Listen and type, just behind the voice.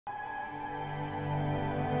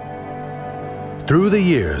Through the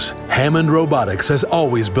years, Hammond Robotics has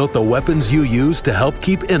always built the weapons you use to help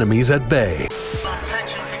keep enemies at bay.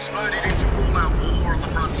 Tensions exploded into all-out war on the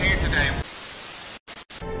frontier today.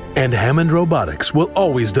 And Hammond Robotics will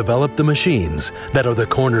always develop the machines that are the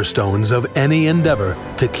cornerstones of any endeavor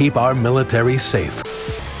to keep our military safe.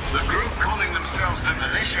 The group calling themselves the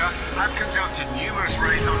Militia have conducted numerous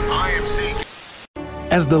raids on IMC.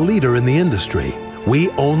 As the leader in the industry, we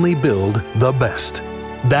only build the best.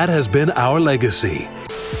 That has been our legacy.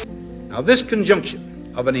 Now, this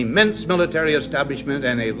conjunction of an immense military establishment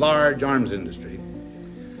and a large arms industry,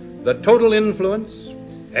 the total influence,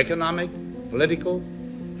 economic, political,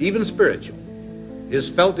 even spiritual,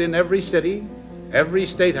 is felt in every city, every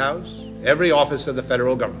state house, every office of the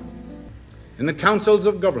federal government. In the councils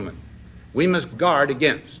of government, we must guard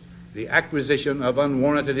against the acquisition of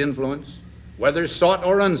unwarranted influence, whether sought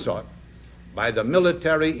or unsought, by the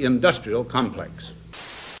military-industrial complex.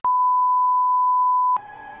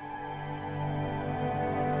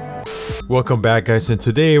 Welcome back, guys, and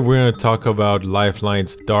today we're going to talk about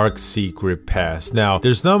Lifeline's dark secret past. Now,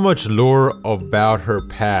 there's not much lore about her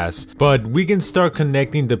past, but we can start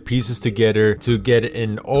connecting the pieces together to get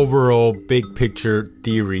an overall big picture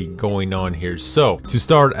theory going on here. So, to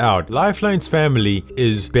start out, Lifeline's family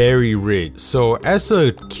is very rich. So, as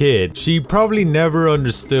a kid, she probably never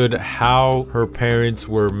understood how her parents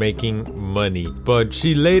were making money, but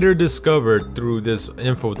she later discovered through this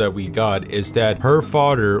info that we got is that her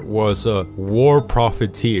father was a war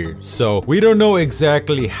profiteer. So we don't know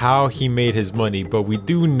exactly how he made his money, but we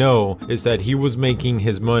do know is that he was making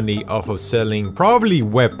his money off of selling probably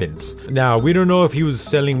weapons. Now, we don't know if he was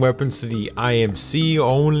selling weapons to the IMC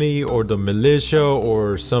only, or the militia,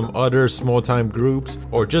 or some other small-time groups,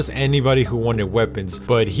 or just anybody who wanted weapons,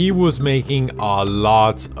 but he was making a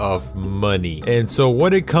lot of money. And so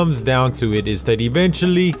what it comes down to it is that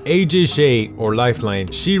eventually AJ or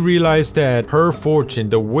Lifeline, she realized that her fortune,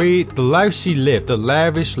 the life she lived, the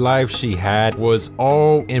lavish life she had, was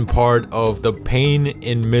all in part of the pain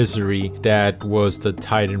and misery that was the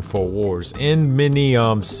Titanfall wars and many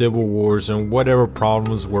civil wars and whatever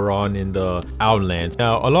problems were on in the Outlands.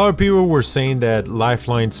 Now, a lot of people were saying that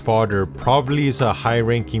Lifeline's father probably is a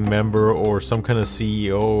high-ranking member or some kind of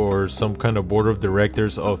CEO or some kind of board of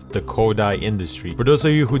directors of the Kodai industry. For those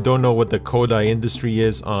of you who don't know what the Kodai industry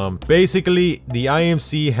is, basically the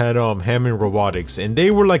IMC had Hammond Robotics, and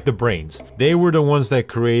they were like the brains. They were the ones that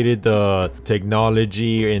created the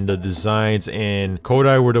technology and the designs, and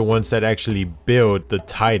Kodai were the ones that actually built the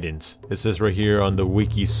Titans. It says right here on the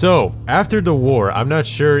wiki. So after the war, I'm not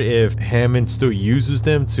sure if Hammond still uses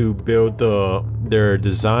them to build their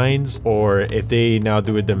designs or if they now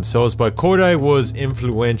do it themselves, but Kodai was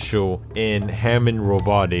influential in Hammond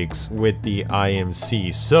Robotics with the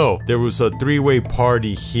IMC. So there was a three-way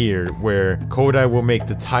party here where Kodai will make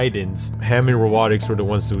the Titans, Hammond Robotics were the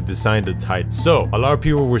ones who designed the Titan. So a lot of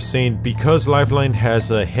people were saying because Lifeline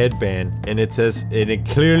has a headband and it says, and it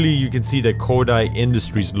clearly you can see the Kodai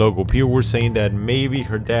Industries logo, people were saying that maybe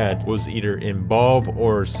her dad was either involved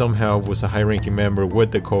or somehow was a high-ranking member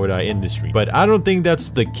with the Kodai industry. But I don't think that's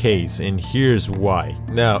the case, and here's why.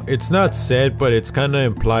 Now, it's not said, but it's kind of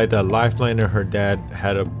implied that Lifeline and her dad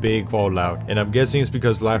had a big fallout, and I'm guessing it's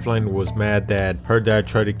because Lifeline was mad that her dad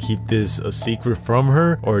tried to keep this a secret from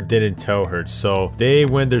her or didn't tell her. So they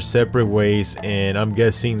went their separate ways, and I'm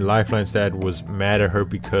guessing Lifeline's dad was mad at her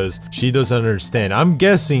because she doesn't understand. I'm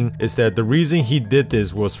guessing is that the reason he did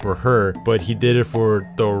this was for her, but he did it for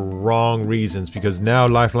the wrong reasons, because now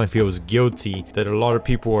Lifeline feels guilty that a lot of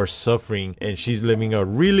people are suffering and she's living a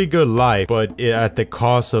really good life, but at the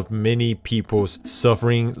cost of many people's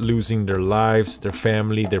suffering, losing their lives, their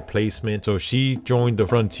family, their placement. So she joined the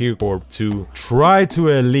Frontier Corp to try to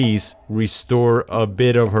at least restore a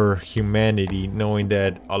bit of her humanity, knowing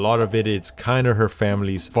that a lot of it's kind of her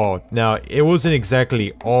family's fault. Now, it wasn't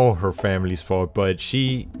exactly all her family's fault, but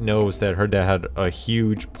she knows that her dad had a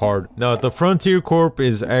huge part. Now, the Frontier Corp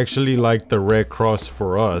is actually like the Red Cross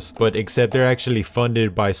for us, but except they're actually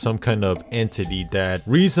funded by some kind of entity that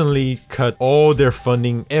recently cut all their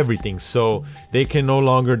funding, everything, so they can no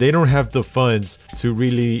longer, they don't have the funds to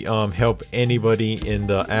really help anybody in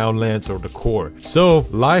the Outlands or the core. So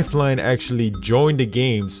Lifeline actually joined the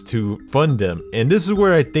games to fund them, and this is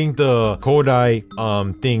where I think the Kodai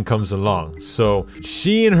thing comes along. So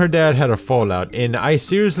she and her dad had a fallout, and I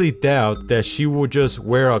seriously doubt that she would just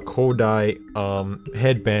wear a Kodai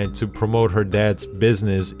headband to promote her dad's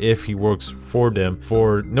business if he works for them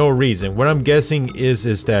for no reason. What I'm guessing is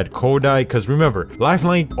that Kodai, because remember,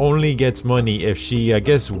 Lifeline only gets money if she, I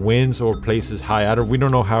guess, wins or places high. We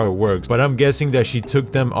don't know how it works, but I'm guessing that she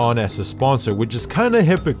took them on as a sponsor, which is kind of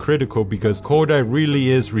hypocritical because Kodai really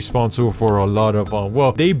is responsible for a lot of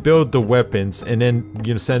well, they build the weapons and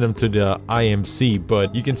then send them to the IMC,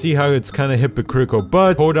 but you can see how it's kind of hypocritical.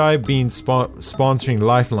 But Kodai being sponsoring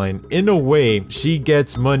Lifeline, in a way she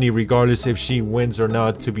gets money regardless if she wins or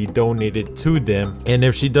not to be donated to them, and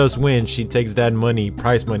if she does win, she takes that money,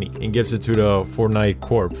 prize money, and gives it to the Fortnite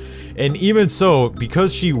Corp. And even so,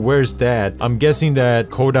 because she wears that, I'm guessing that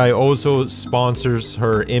Kodai also sponsors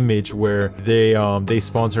her image, where they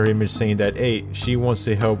sponsor her image saying that, hey, she wants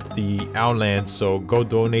to help the Outlands, so go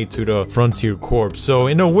donate to the Frontier Corp. So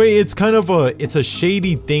in a way, it's kind of a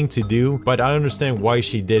shady thing to do, but I understand why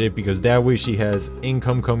she did it, because that way she has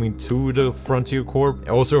income coming to the Frontier Corp,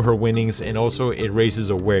 also her winnings, and also it raises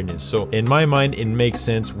awareness. So in my mind, it makes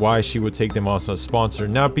sense why she would take them as a sponsor,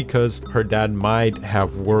 not because her dad might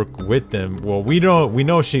have worked with them. Well, we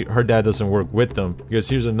know her dad doesn't work with them, because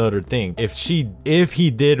here's another thing. If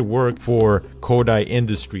he did work for Kodai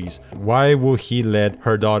Industries, why will he let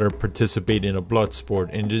her daughter participate in a blood sport,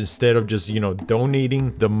 and instead of just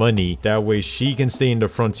donating the money, that way she can stay in the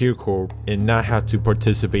Frontier Corp and not have to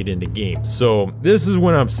participate in the game. So this is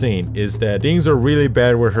what I'm saying, is that things are really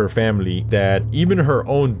bad with her family, that even her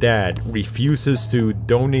own dad refuses to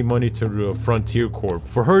donate money to the Frontier Corp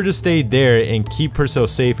for her to stay there and keep herself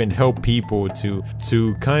safe and help people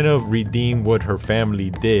to kind of redeem what her family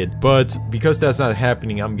did. But because that's not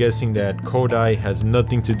happening, I'm guessing that Kodai has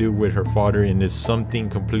nothing to do with her father and is something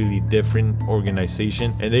completely different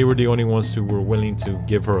organization, and they were the only ones who were willing to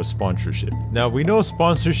give her a sponsorship. Now we know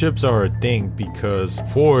sponsorships are a thing because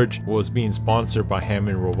Forge was being sponsored by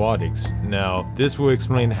Hammond Robotics. Now this will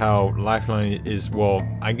explain how Lifeline is, well,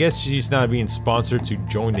 I guess she's not being sponsored to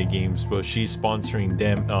join the games, but she's sponsoring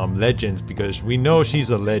them legends, because we know she's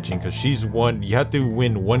a legend, because she's won, you have to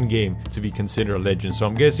win one game to be considered a legend. So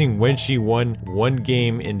I'm guessing when she won one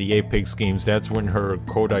game in the Apex games, that's when her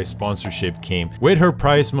Kodai sponsorship came. With her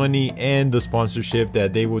prize money and the sponsorship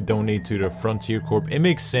that they would donate to the Frontier Corp, it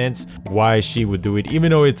makes sense why she would do it,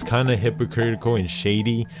 even though it's kind of hypocritical and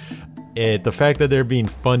shady. The fact that they're being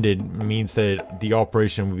funded means that the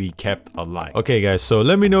operation will be kept alive. Okay guys, so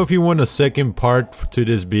let me know if you want a second part to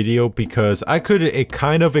this video, because it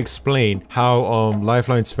kind of explained how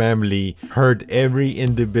Lifeline's family hurt every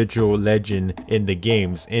individual legend in the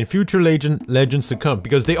games and future legends to come,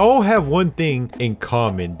 because they all have one thing in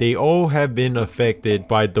common. They all have been affected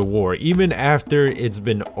by the war. Even after it's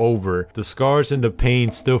been over, the scars and the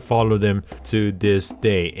pain still follow them to this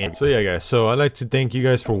day. And so yeah guys, so I'd like to thank you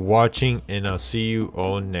guys for watching, and I'll see you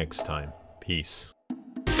all next time. Peace.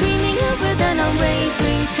 Screaming out with an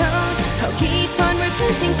unwavering tone, I'll keep on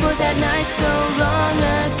repenting for that night so long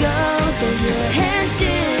ago. Though your hands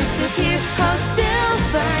disappear, I'll still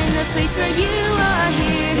find the place where you are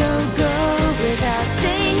here. So go without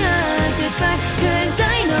saying a goodbye.